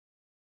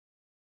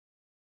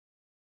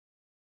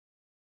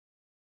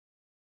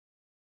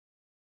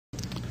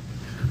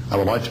I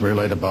would like to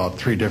relate about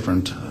three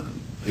different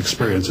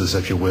experiences,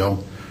 if you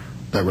will,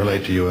 that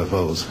relate to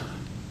UFOs.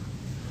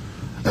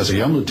 As a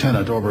young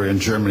lieutenant over in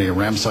Germany,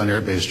 Ramstein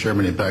Air Base,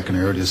 Germany, back in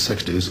the early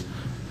 60s,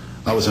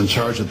 I was in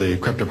charge of the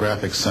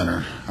cryptographic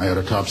center. I had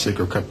a top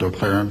secret crypto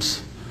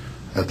clearance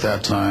at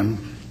that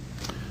time,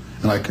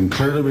 and I can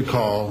clearly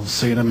recall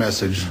seeing a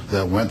message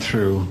that went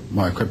through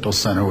my crypto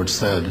center which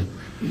said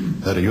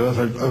that a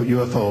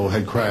UFO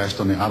had crashed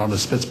on the island of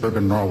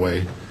Spitsbergen,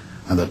 Norway,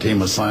 and the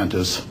team of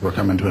scientists were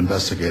coming to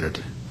investigate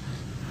it.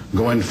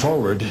 Going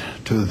forward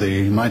to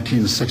the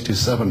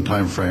 1967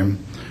 time frame,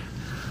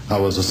 I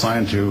was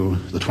assigned to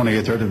the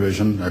 28th Air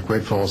Division at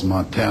Great Falls,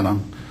 Montana,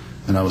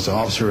 and I was the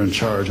officer in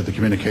charge of the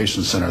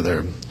communications center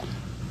there.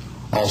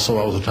 Also,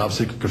 I was a top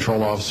secret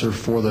control officer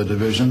for the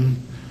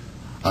division.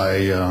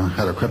 I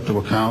had a crypto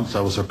account.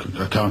 I was an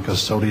account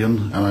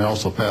custodian, and I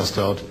also passed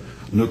out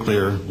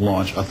nuclear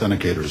launch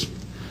authenticators.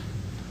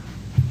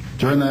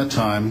 During that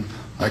time,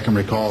 I can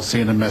recall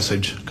seeing a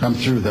message come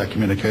through that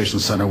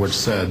communications center which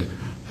said,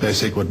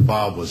 basically what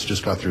Bob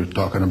just got through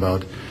talking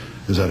about,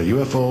 is that a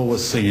UFO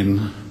was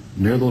seen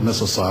near the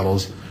missile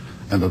silos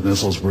and the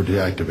missiles were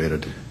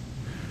deactivated.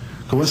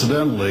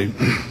 Coincidentally,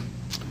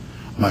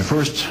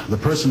 the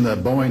person that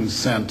Boeing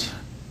sent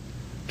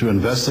to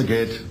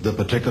investigate the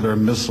particular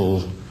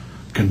missile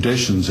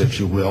conditions, if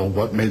you will,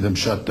 what made them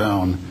shut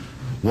down,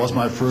 was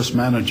my first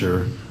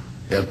manager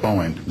at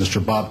Boeing,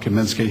 Mr. Bob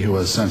Kaminsky, who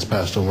has since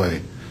passed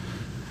away.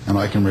 And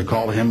I can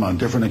recall him on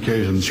different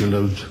occasions. He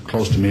lived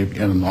close to me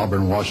in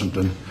Auburn,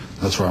 Washington.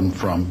 That's where I'm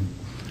from.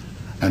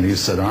 And he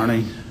said,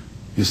 Arnie,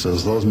 he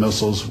says, those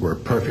missiles were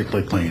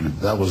perfectly clean.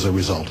 That was the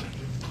result.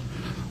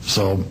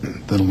 So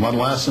then my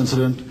last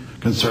incident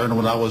concerned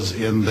when I was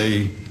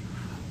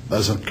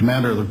as a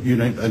commander of the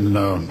unit in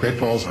Great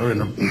Falls, or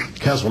in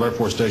Caswell Air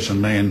Force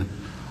Station, Maine.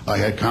 I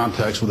had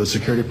contacts with the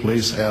security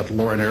police at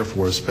Loring Air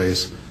Force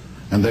Base,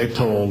 and they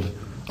told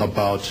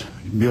about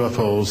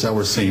UFOs that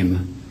were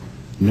seen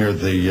near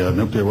the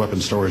nuclear weapon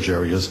storage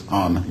areas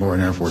on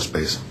Loring Air Force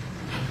Base.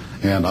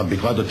 And I'd be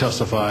glad to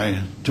testify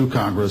to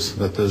Congress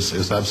that this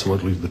is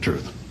absolutely the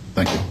truth.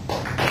 Thank you.